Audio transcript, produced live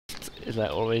as I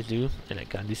always do, and I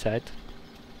can't decide.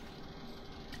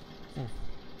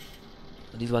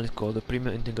 This one is called the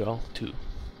Premium Integral 2.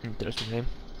 Interesting name.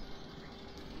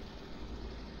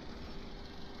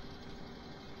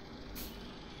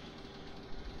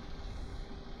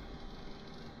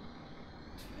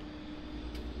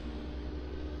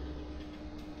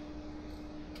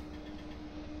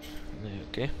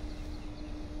 Okay.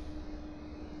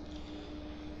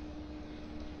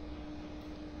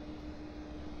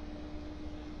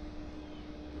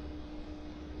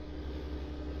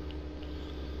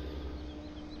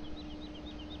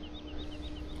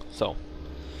 So,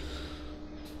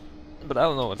 but I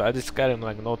don't know, I did Skyrim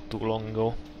like not too long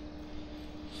ago.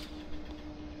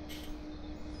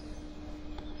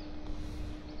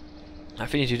 I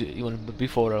finished it even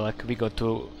before like we got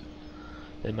to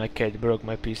then my cat broke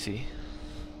my PC.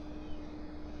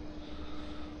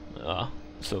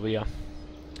 So yeah,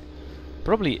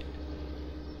 probably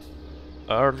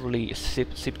early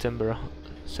September,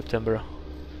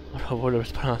 or whatever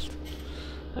it's pronounced.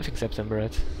 I think September,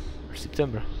 right? Or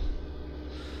September.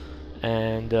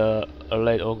 And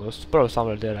late August, probably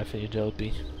somewhere there, I finished the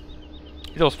LP.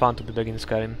 It was fun to be back in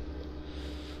Skyrim.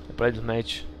 I played the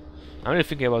match. I'm really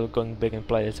thinking about going back and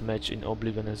play this match in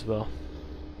Oblivion as well.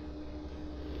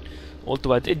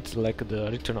 Although I did like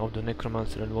the Return of the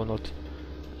Necromancer and whatnot.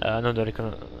 Not the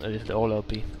Return, it's the old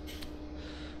LP.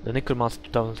 The Necromancer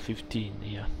 2015,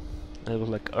 yeah. It was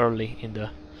like early in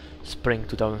the spring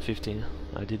 2015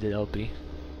 I did the LP.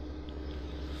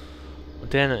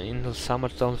 Then in the summer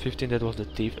 2015 that was the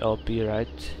Thief LP,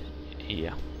 right?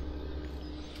 Yeah.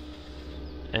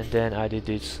 And then I did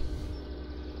this,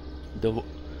 the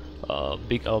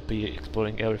big LP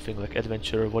exploring everything, like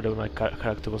adventure, whatever my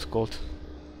character was called,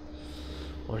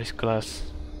 or his class.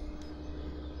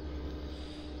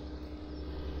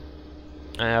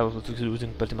 And I was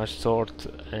using pretty much sword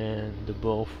and the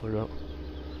bow for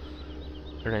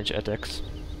the range attacks,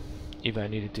 if I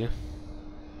needed to.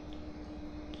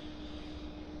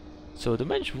 So the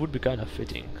match would be kind of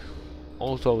fitting.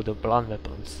 Also the blunt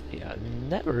weapons, yeah,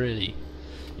 never really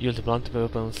use the blunt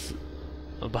weapons,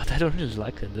 but I don't really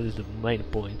like them, that is the main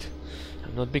point.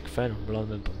 I'm not a big fan of blunt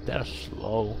weapons, they're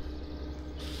slow,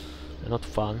 they're not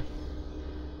fun.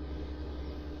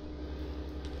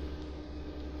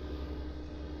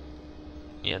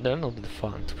 Yeah, they're not that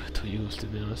fun to use, to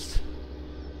be honest.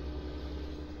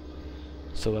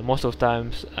 So most of the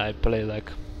times I play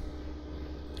like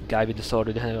guy with the sword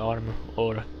with the heavy armor,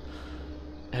 or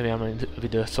heavy armor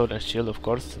with the sword and shield, of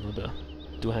course, not the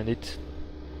two-handed.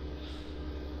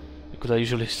 Because I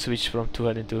usually switch from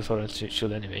two-handed to sword and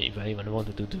shield anyway, if I even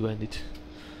wanted to two-handed.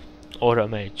 Or a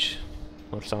mage,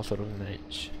 or some sort of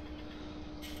mage.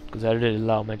 Because I really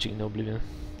love magic in Oblivion.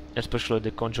 Especially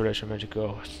the conjuration magic,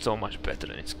 oh, so much better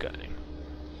than in Skyrim.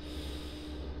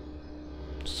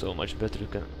 So much better, you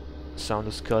can sound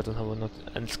the skeleton or whatnot.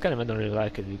 And Skyrim I don't really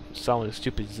like it, you sound the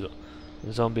stupid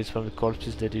zombies from the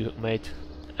corpses that you made.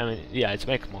 I mean, yeah, it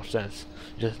makes more sense.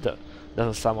 Just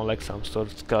doesn't sound like some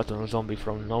sort of skeleton or zombie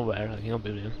from nowhere, like in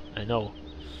Oblivion, I know.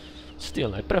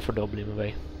 Still, I prefer the Oblivion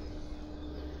way.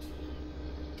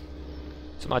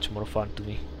 It's much more fun to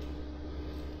me.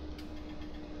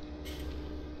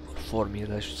 For me,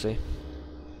 I should say.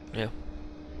 Yeah.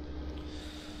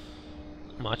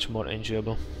 Much more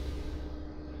enjoyable.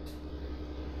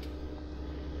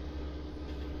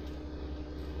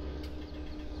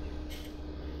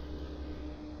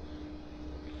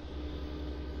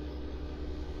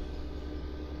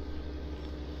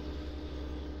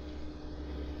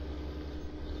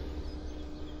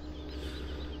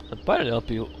 The Pirate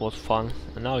LP was fun,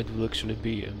 and now it will actually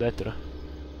be better.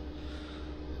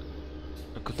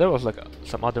 Because there was like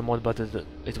some other mod, but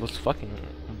it was fucking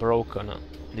broken,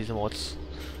 these mods.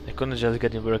 I couldn't just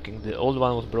get it working. The old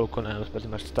one was broken and I was pretty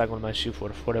much stuck on my ship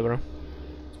for forever.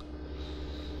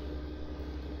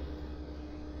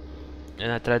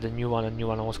 And I tried a new one, and new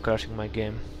one was crashing my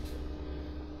game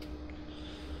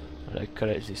like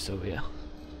crazy, so yeah.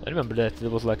 I remember that,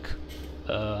 it was like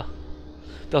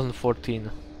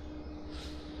 2014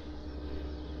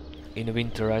 in the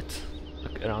winter, right?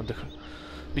 Like around the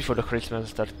before the Christmas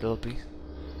started the LP.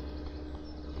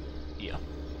 Yeah.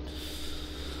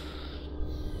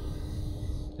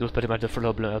 It was pretty much the first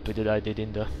LP that I did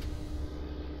in the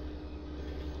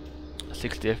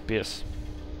 60 FPS.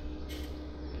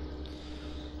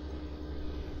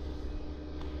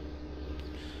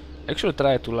 Actually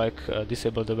tried to like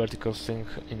disable the vertical sync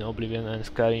in Oblivion and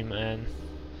Skyrim, and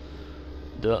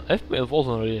the FPS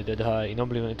wasn't really that high. In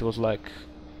Oblivion it was like,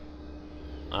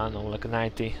 I don't know, like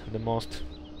 90 the most.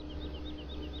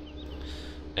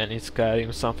 And in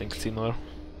Skyrim something similar.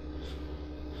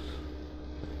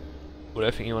 or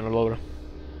I think even lower.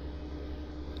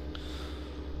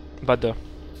 But the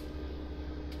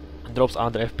drops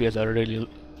under FPS are really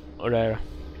rare,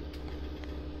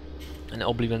 and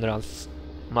Oblivion runs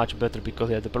much better because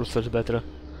the processor is better,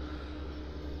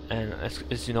 and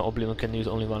as you know, Oblivion can use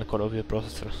only one core of your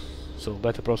processor, so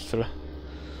better processor,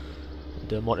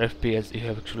 the more FPS you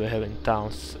actually have in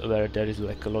towns where there is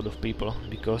like a lot of people.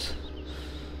 Because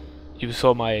if you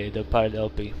saw the pirate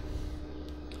LP,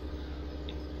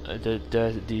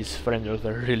 these frame drops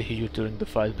were really huge during the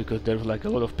fight because there was like a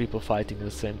lot of people fighting at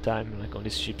the same time, like on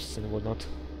these ships and whatnot.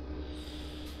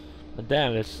 But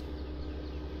damn, this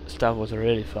stuff was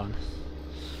really fun.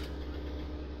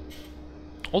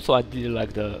 Also, I did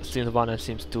like the Sims 1 and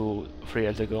Sims 2 3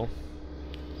 years ago,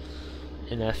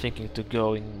 and I'm thinking to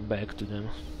going back to them.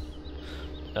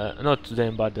 Not to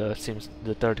them, but the Sims,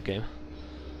 the third game.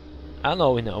 I don't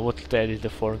know in what state is the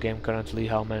fourth game currently,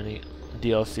 how many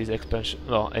DLCs,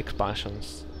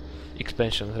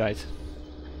 expansions, right?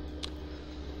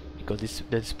 Because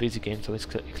that's PC game, so it's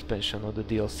expansion, not the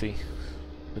DLC.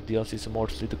 The DLC is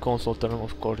mostly the console term,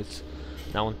 of course. It's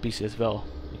now on PC as well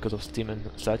because of Steam and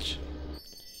such.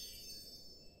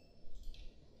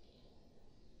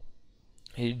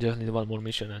 He just needs one more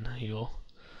mission and he will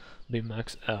be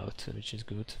maxed out, which is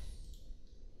good.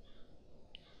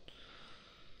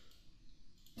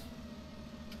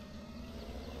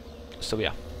 So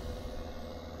yeah.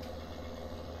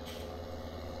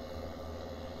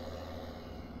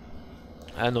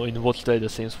 I don't know in what state the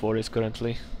Sims 4 is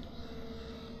currently.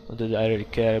 Not that I really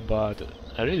care, but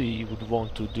I really would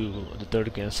want to do the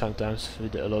third game sometimes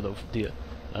with a lot of the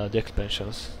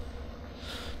expansions.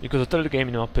 Because the third game,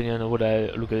 in my opinion, when I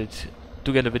look at it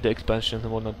together with the expansion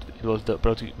and whatnot, it was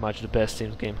pretty much the best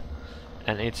Sims game,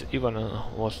 and it even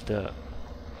was the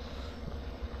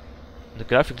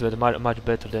graphics were much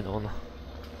better than on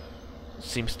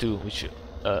Sims 2, which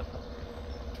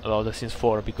well, the Sims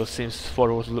 4, because Sims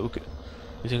 4 was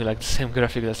using like the same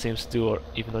graphics as Sims 2, or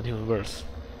even not even worse.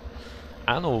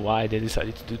 I don't know why they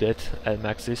decided to do that at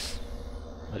Maxis,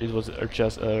 but it was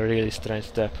just a really strange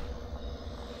step.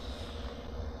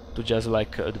 To just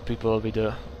like the people with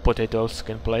the potatoes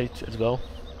can play it as well.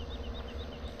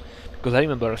 Because I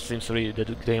remember Sims 3, that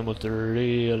the game was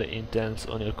really intense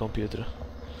on your computer.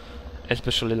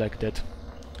 Especially like that.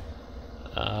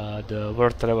 The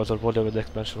World Travels or whatever the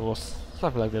expansion was.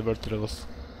 Something like the World Travels.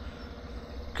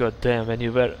 God damn, when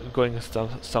you were going some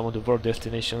of the world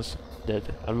destinations, that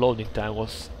loading time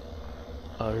was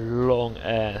a long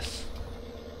ass.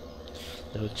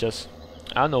 That was just...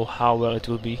 I don't know how well it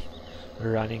will be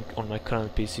running on my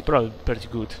current PC, probably pretty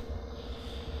good.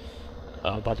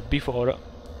 But before,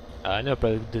 I never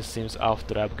played the Sims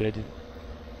after I upgraded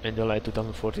in the late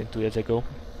 2014, 2 years ago.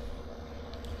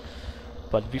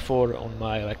 But before on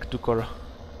my like 2-core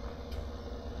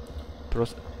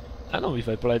I don't know if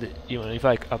I played it, even if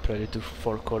I upgraded to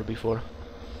 4-core before,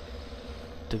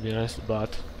 to be honest,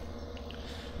 but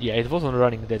yeah, it wasn't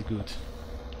running that good.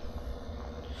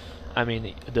 I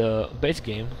mean, the base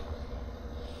game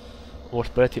was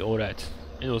pretty alright,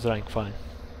 it was running fine,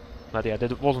 but yeah,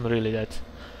 that wasn't really that.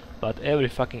 But every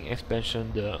fucking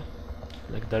expansion, the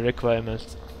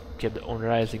requirements kept on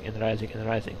rising and rising and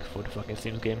rising for the fucking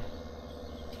Sims game.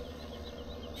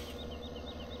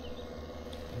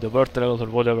 The world travels or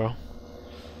whatever,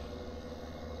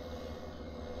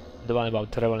 the one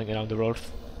about traveling around the world,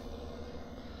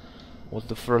 was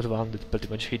the first one that pretty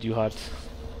much hit you hard,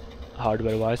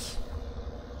 hardware wise.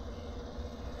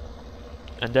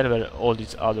 And then were all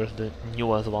these others, the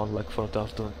newest ones, like from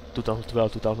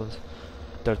 2012,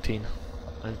 2013,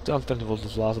 and 2013 was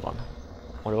the last one.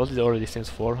 Or was it already Sims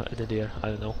 4 at the year? I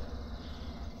don't know.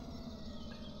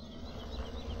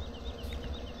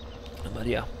 But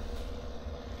yeah,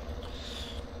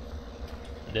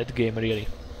 that game really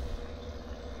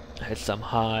had some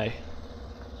high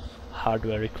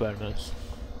hardware requirements.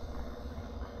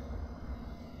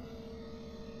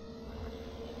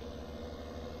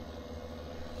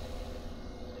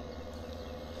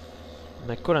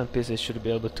 My current PC should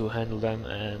be able to handle them,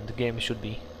 and the game should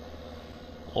be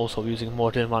also using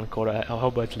more than one core. I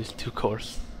hope at least 2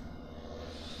 cores.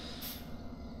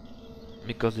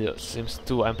 Because the Sims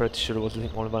 2, I'm pretty sure, was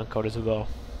using only 1 core as well.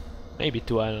 Maybe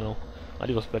 2, I don't know. But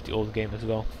it was a pretty old game as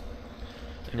well.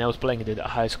 And I was playing it at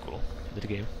high school, that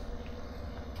game.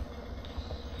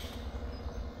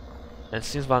 And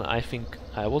Sims 1, I think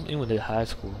I wasn't even at high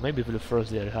school. Maybe for the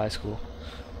first year at high school,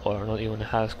 or not even in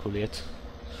high school yet.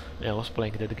 And I was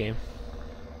playing that game.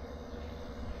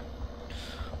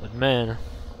 But man,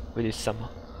 we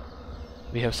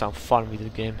have some fun with the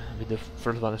game, with the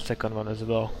first one and second one as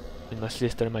well, with my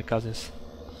sister and my cousins.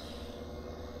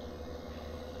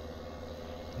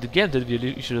 the game that we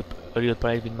usually really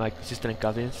played with my sister and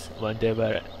cousins when they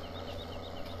were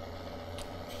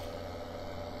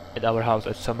at our house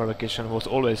at summer vacation was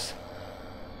always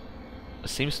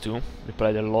Sims 2. We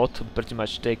played a lot, pretty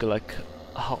much take like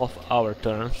half our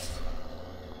turns.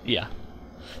 Yeah,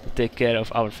 to take care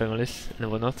of our families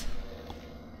and whatnot.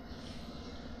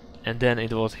 And then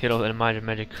it was Heroes and Might and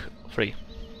Magic 3.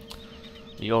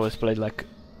 We always played like,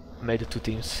 made the two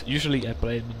teams. Usually I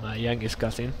played with my youngest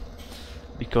cousin,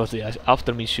 because yeah,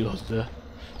 after me she was the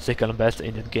second best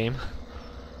in that game.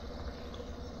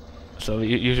 So we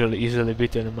usually easily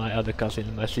beaten my other cousin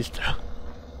and my sister.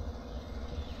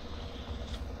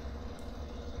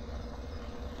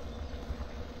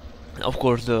 Of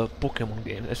course the Pokemon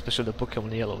game, especially the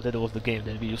Pokemon Yellow, that was the game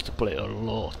that we used to play a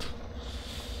lot.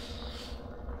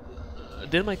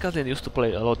 Then my cousin used to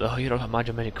play a lot Heroes of Might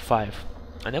and Magic 5.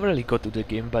 I never really got to the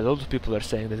game, but a lot of people were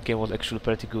saying that the game was actually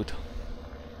pretty good.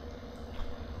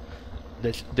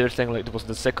 They're saying like it was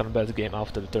the second best game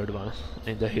after the third one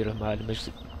in the Heroes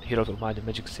of Might and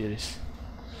Magic series.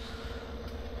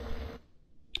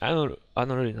 I don't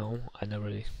really know. I never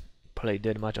really played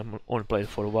that much. I only played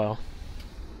for a while.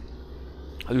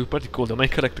 It was pretty cool. The main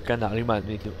character kinda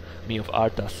reminded me of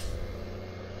Arthas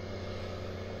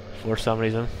for some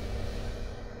reason.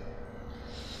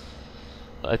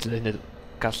 It's in the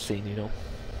cutscene, you know.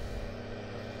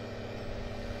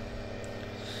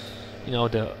 You know,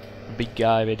 the big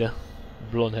guy with the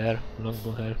blonde hair, long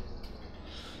blonde hair,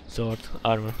 sword,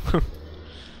 armor.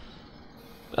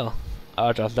 Well,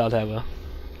 Arthas does have a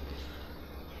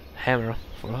hammer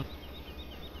for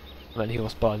when he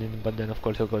was paladin, but then of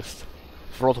course he got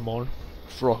Frogmorn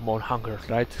hunger,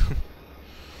 right?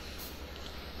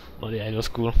 But yeah, it was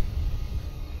cool.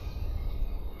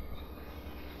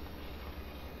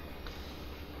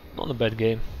 Not a bad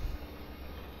game.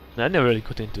 I never really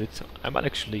got into it. I might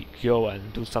actually go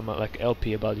and do some like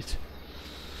LP about it.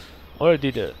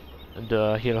 Already did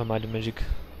the Hero of Might and Magic.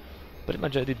 Pretty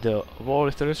much I did the War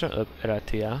Restoration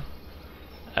Eratia.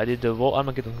 I did the War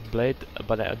Armageddon Blade,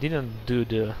 but I didn't do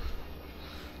the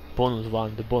bonus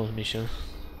one, the bonus mission.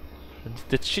 And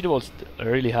that shit was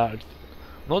really hard.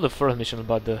 Not the first mission,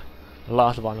 but the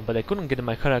last one. But I couldn't get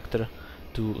my character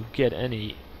to get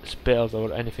any spells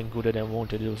or anything good that I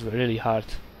wanted. It was really hard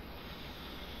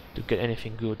to get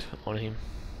anything good on him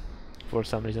for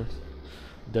some reason.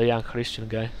 The young Christian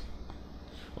guy,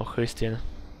 or Christian,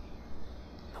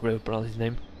 however you pronounce his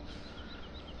name.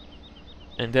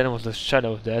 And then was the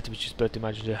Shadow of Death, which is pretty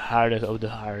much the hardest of the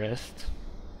hardest.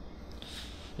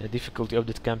 The difficulty of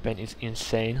that campaign is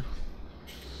insane.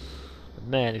 But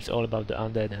man, it's all about the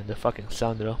undead and the fucking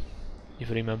Sandro, if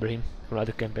you remember him from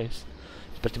other campaigns.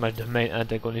 It's pretty much the main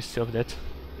antagonist of that,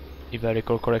 if I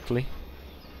recall correctly.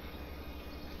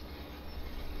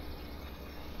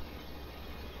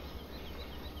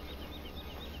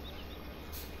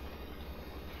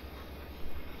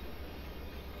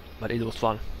 But it was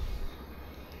fun.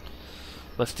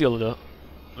 But still,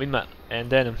 and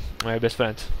then my best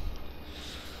friend.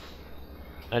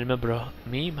 I remember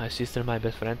me, my sister, my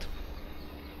best friend.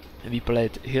 We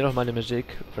played Hero of Might and Magic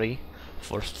 3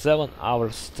 for 7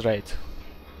 hours straight,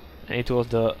 and it was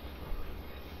the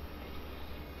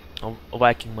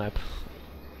Viking map.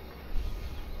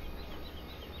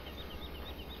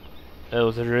 It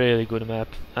was a really good map.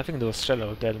 I think there was Shadow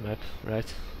of Death map,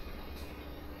 right?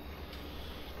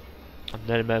 And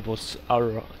that map was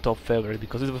our top favorite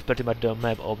because it was pretty much the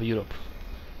map of Europe,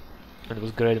 and it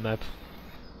was a great map.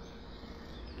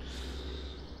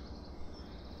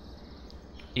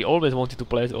 He always wanted to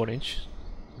play as orange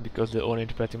because the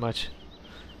orange pretty much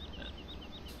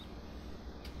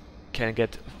can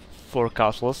get 4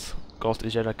 castles, cost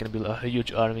each other, can build a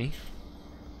huge army.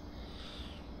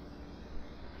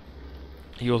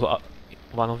 He was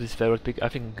one of his favorite picks. I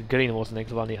think green was the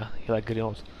next one. Yeah, he liked green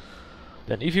also.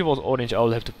 Then if he was orange, I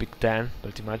would have to pick tan,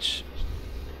 pretty much,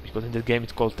 because in this game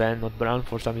it's called tan, not brown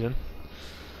for some reason.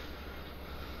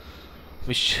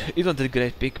 Which isn't a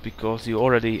great pick because you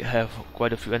already have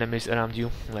quite a few enemies around you,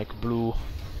 like blue,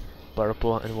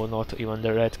 purple and whatnot. Even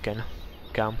the red can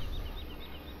come.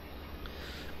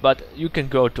 But you can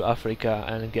go to Africa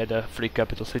and get a free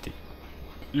capital city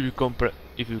if you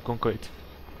conquer it,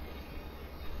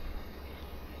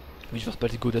 which was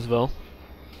pretty good as well.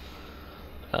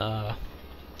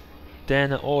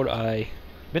 Then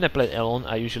when I played alone,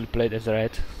 I usually played as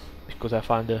red because I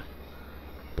found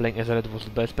playing as red was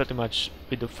the best. Pretty much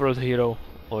with the first hero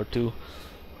or two,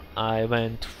 I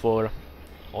went for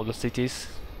all the cities.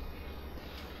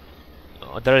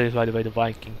 The red is, by the way, the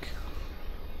Viking.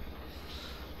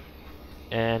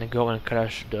 And go and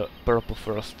crash the purple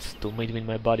first to meet with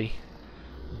my buddy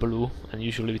blue and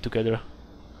usually we together,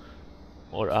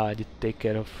 or I did take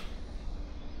care of.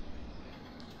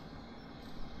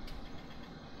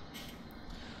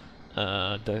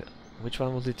 The which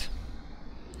one was it?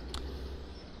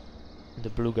 The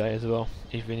blue guy as well,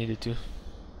 if we needed to.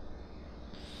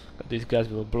 But these guys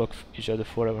will block each other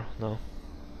forever now.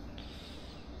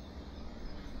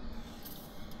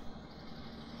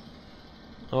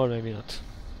 Or maybe not.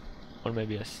 Or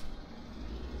maybe yes.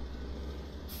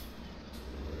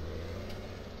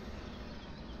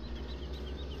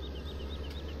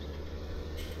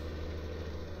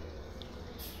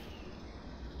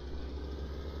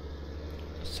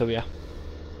 So yeah.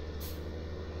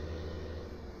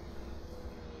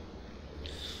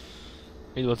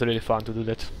 It was really fun to do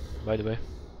that, by the way.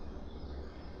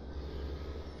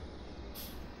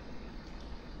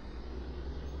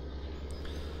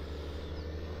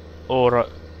 Or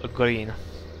a green.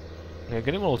 Yeah,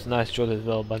 green was a nice shot as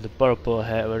well, but the purple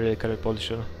had a really correct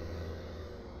position.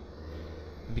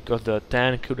 Because the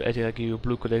tan could attack you,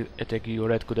 blue could attack you,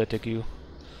 red could attack you.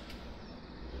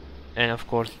 And of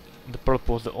course, the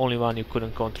purple was the only one you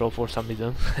couldn't control for some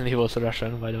reason. And he was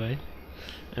Russian, by the way.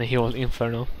 And he was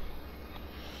Inferno.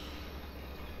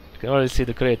 You can already see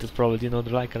the creators probably did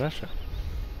not like Russia.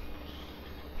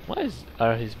 Why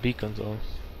are his beacons on?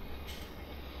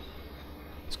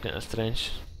 It's kinda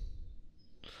strange.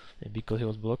 Maybe because he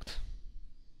was blocked.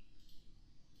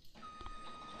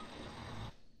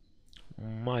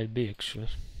 Might be actually.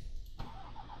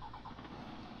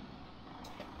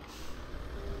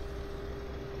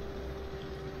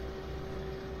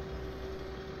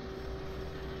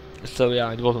 So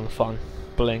yeah, it wasn't fun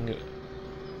playing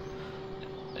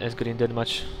as green that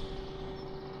much.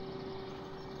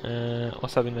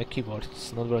 What's up with my keyboard?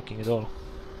 It's not working at all.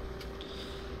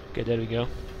 Okay, there we go.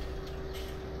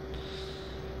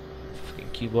 Fucking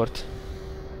keyboard.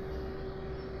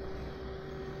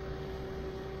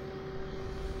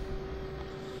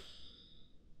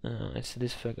 It's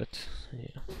this faggot.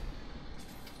 Yeah.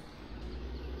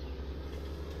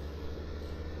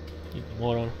 You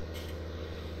moron.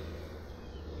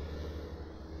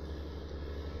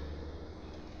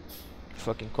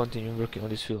 Fucking continue working on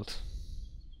this field.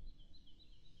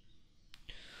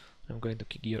 I'm going to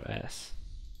kick your ass.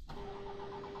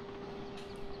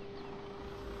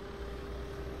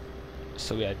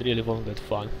 So yeah, it really wasn't that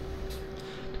fun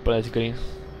to play as green.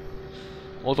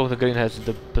 Although the green has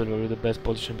the best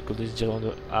position because it's just on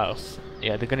the arse.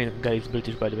 Yeah, the green guy is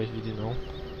British, by the way, if you didn't know.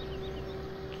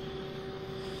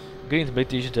 Green is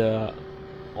British, the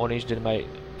orange that my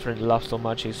friend loves so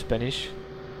much is Spanish.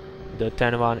 The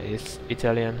tan one is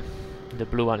Italian, the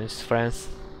blue one is France,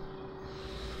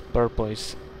 purple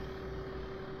is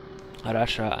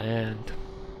Russia, and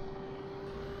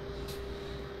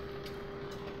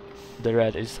the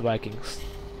red is Vikings,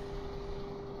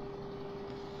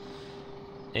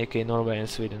 aka Norway and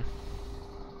Sweden.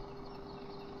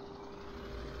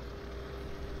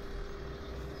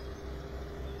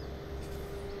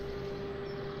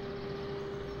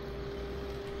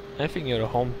 I think your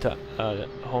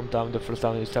hometown, the first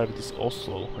time you started is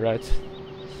Oslo, right?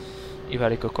 If I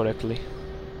recall correctly.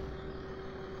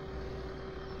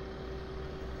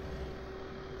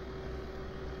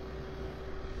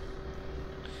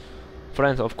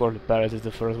 France, of course, Paris is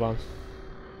the first one.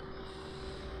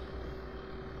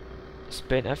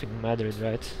 Spain, I think Madrid,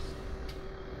 right?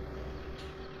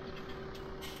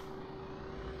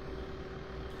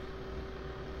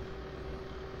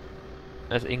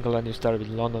 As England, you start with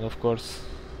London, of course.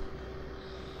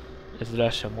 As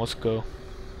Russia, Moscow.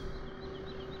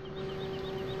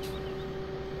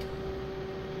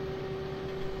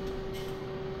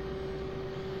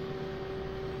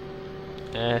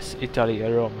 As Italy,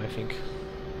 Rome, I think.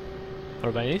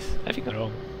 Or Venice? I think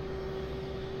Rome.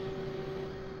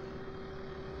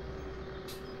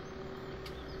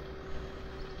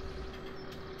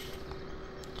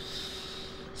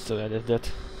 So yeah, that's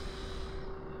that.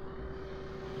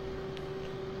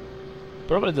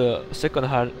 Probably the second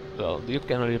hard, well, you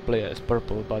can really play as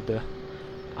purple, but the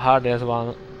hardest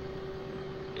one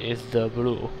is the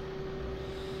blue,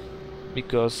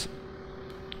 because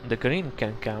the green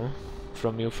can come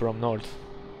from you from north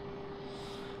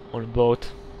on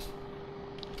boat,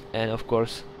 and of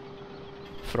course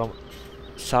from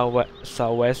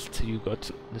southwest you got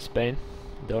the Spain,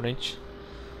 the orange,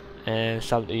 and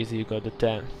southeast you got the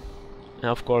tan,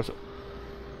 and of course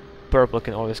purple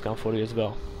can always come for you as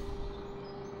well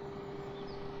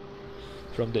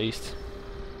from the east.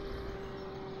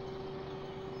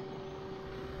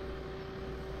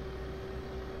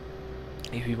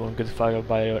 If you won't get fired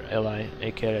by your ally,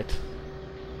 a carrot.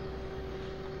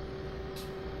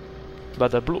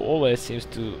 But the blue always seems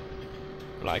to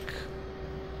like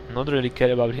not really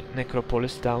care about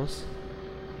necropolis towns.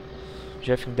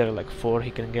 I think there are like 4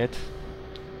 he can get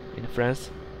in France,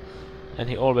 and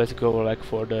he always go like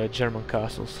for the German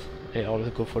castles. They always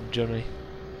go for Germany.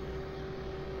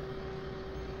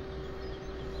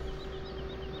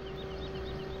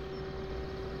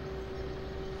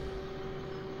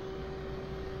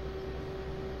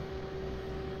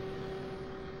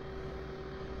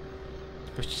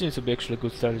 Which seems to be actually a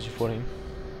good strategy for him.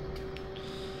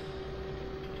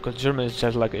 Because Germany is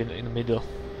just like in the middle,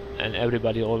 and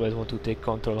everybody always want to take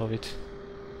control of it.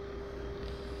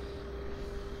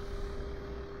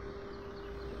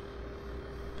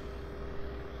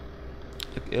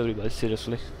 Like everybody,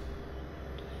 seriously.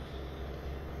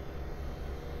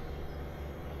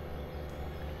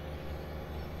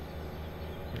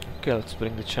 Okay, let's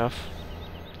bring the chaff.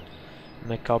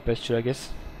 Make cow pasture, I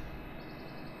guess.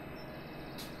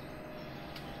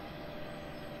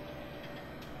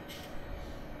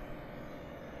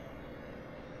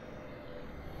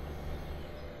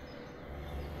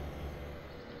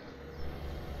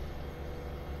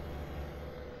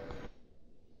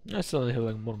 I suddenly have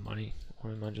like more money,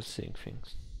 or am I just seeing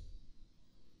things?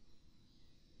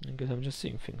 I guess I'm just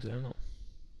seeing things, I don't know.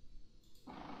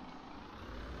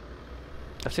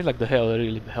 I feel like the hail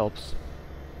really helps.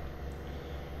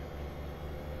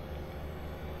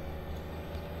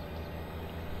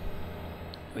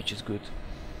 Which is good.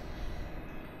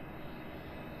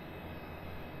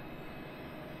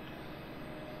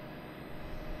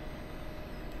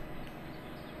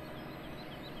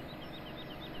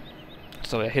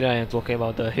 So yeah, here I am talking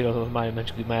about the Heroes of Mario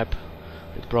Magic map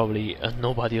that probably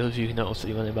nobody of you knows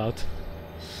even about,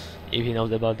 if he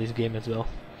knows about this game as well.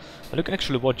 But you can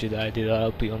actually watch it. I did a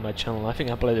LP on my channel. I think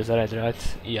I played as red,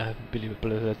 right? Yeah, I believe I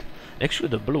played red. Actually,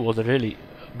 the blue was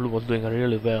doing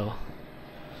really well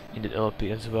in the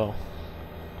LP as well.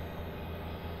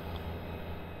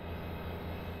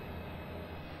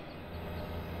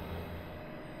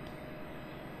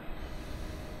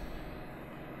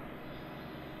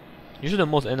 Usually the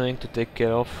most annoying to take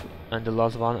care of, and the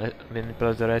last one when you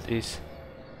play the red, is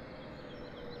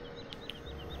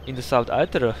in the south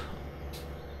either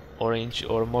orange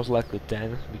or most likely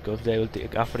tan, because they will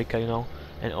take Africa, you know,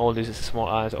 and all these small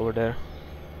islands over there.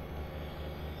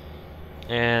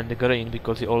 And the green,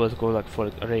 because you always go like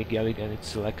for Reykjavik, and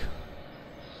it's like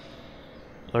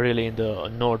really in the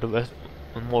northwest,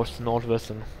 most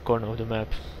northwestern corner of the map,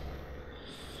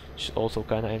 which is also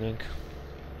kinda annoying.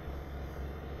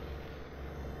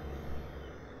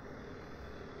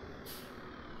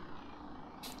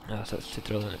 Ah, so it's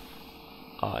Citral and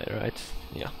I, right?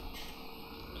 Yeah.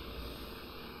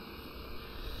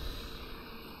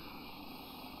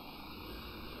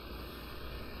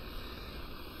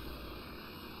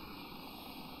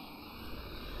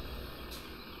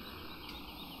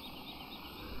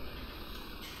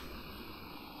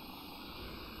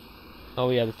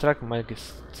 Oh yeah, the track might get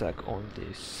stuck on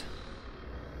this.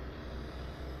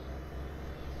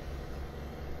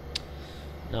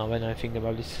 Now when I think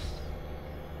about this.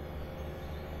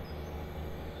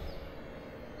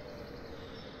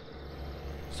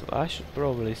 So I should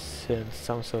probably send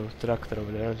some sort of tractor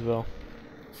over there as well.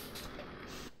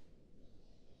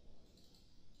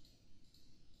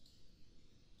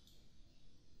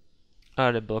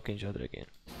 Are they blocking each other again?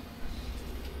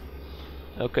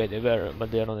 Okay, they were,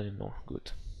 but they are not anymore.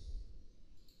 Good.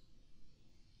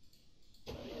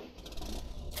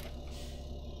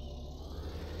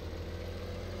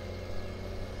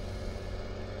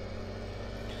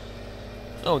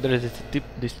 Oh, there is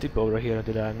this tip over here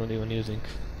that I'm not even using.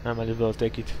 I might as well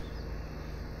take it.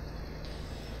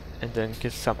 And then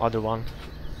get some other one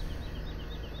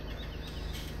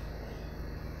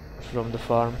from the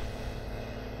farm.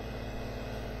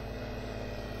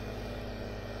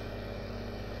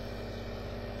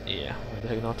 Yeah, why the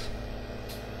heck not?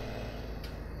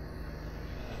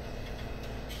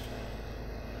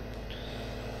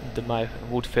 My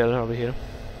wood failure over here.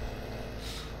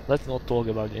 Let's not talk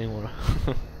about it anymore.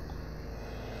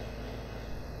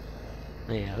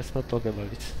 Yeah, let's not talk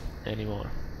about it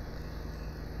anymore.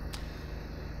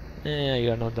 Yeah,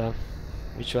 you are not done.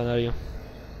 Which one are you?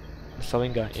 The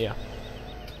sewing guy? Yeah.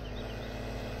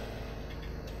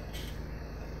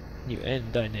 You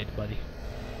ain't done it, buddy.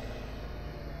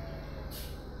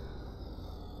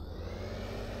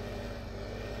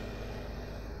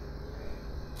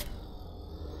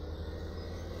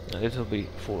 Now this will be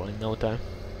full in no time.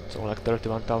 It's only like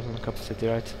 31,000 capacity,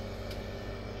 right?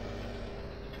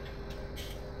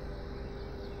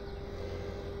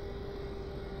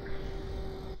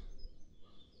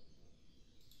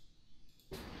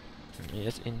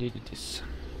 Yes, indeed it is.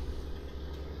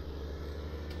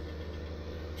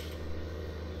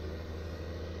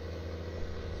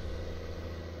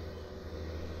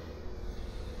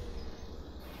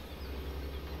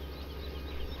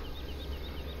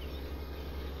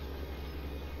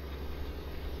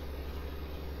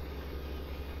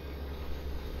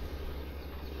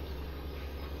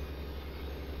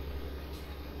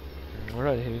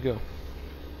 Alright, here we go.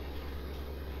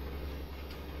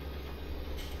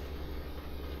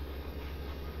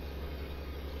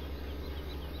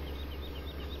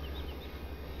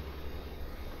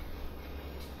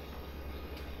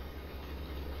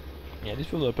 Yeah, these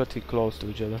people are pretty close to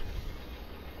each other.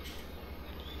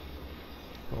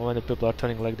 When the people are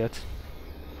turning like that,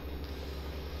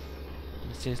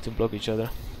 it seems to block each other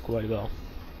quite well.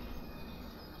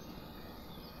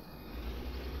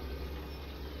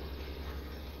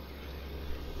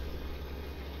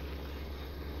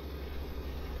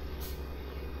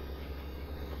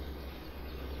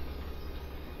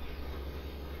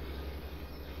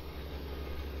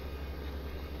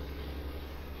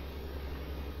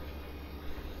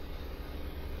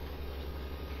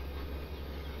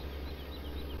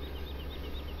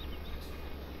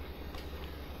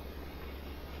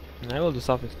 I will do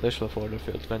something special for the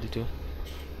field 22.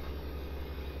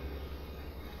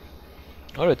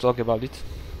 Alright, talk about it.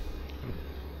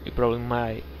 You probably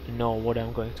might know what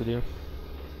I'm going to do.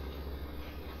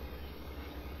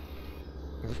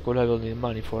 Of course I will need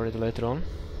money for it later on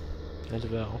as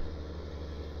well.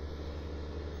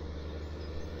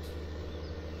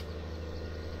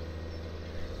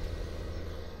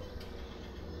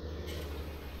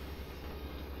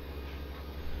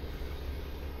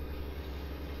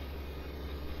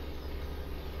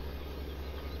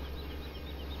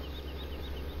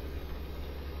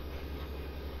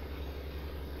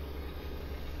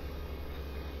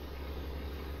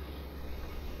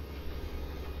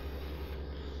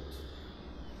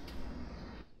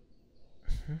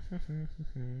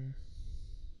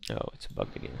 Oh, it's a bug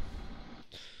again.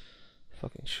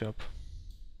 Fucking shop.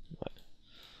 What?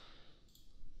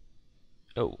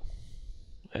 Oh,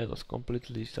 that was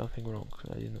completely something wrong.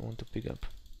 I didn't want to pick up.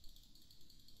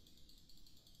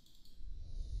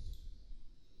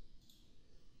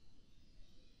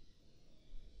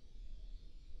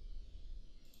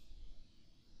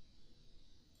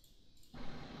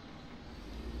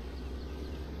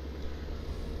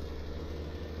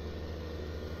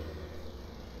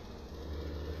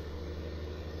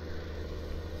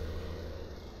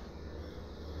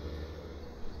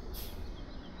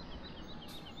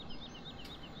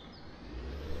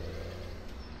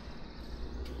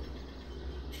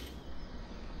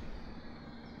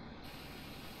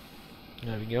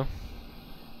 There we go.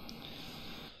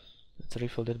 Let's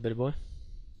refill that bad boy.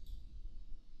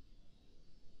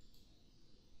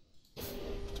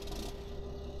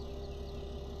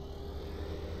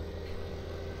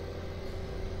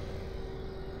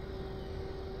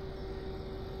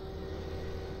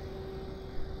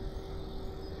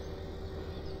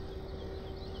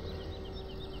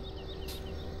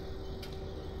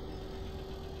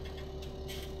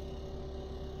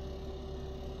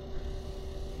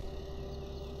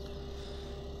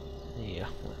 Yeah,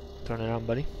 turn around,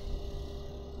 buddy.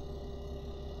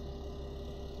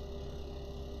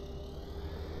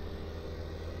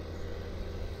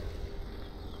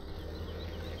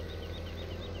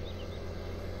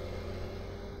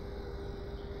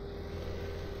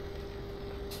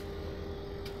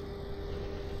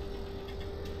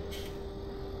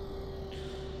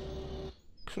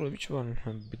 Actually, which one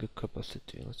has bigger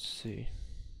capacity? Let's see.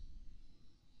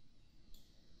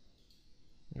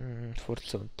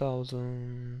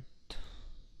 47,000.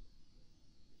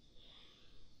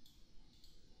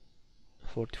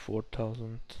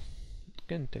 44,000.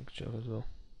 Can take job as well.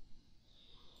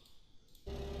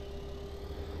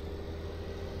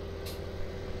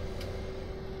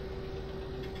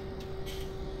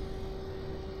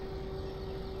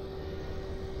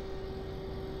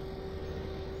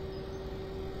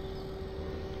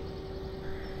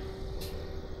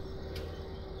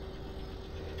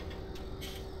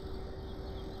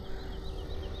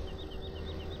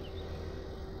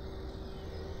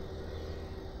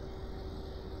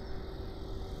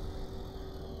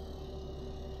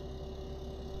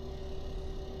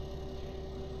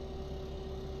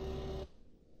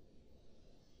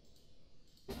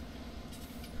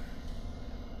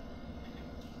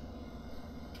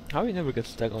 How we never get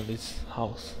stuck on this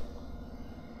house?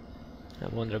 I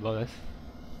wonder about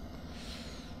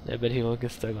that. I bet he will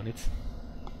get stuck on it.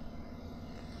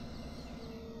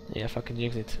 Yeah, fucking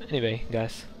jinx it. Anyway,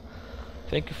 guys,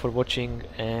 Thank you for watching,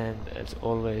 and as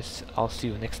always, I'll see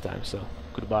you next time, so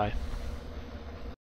goodbye.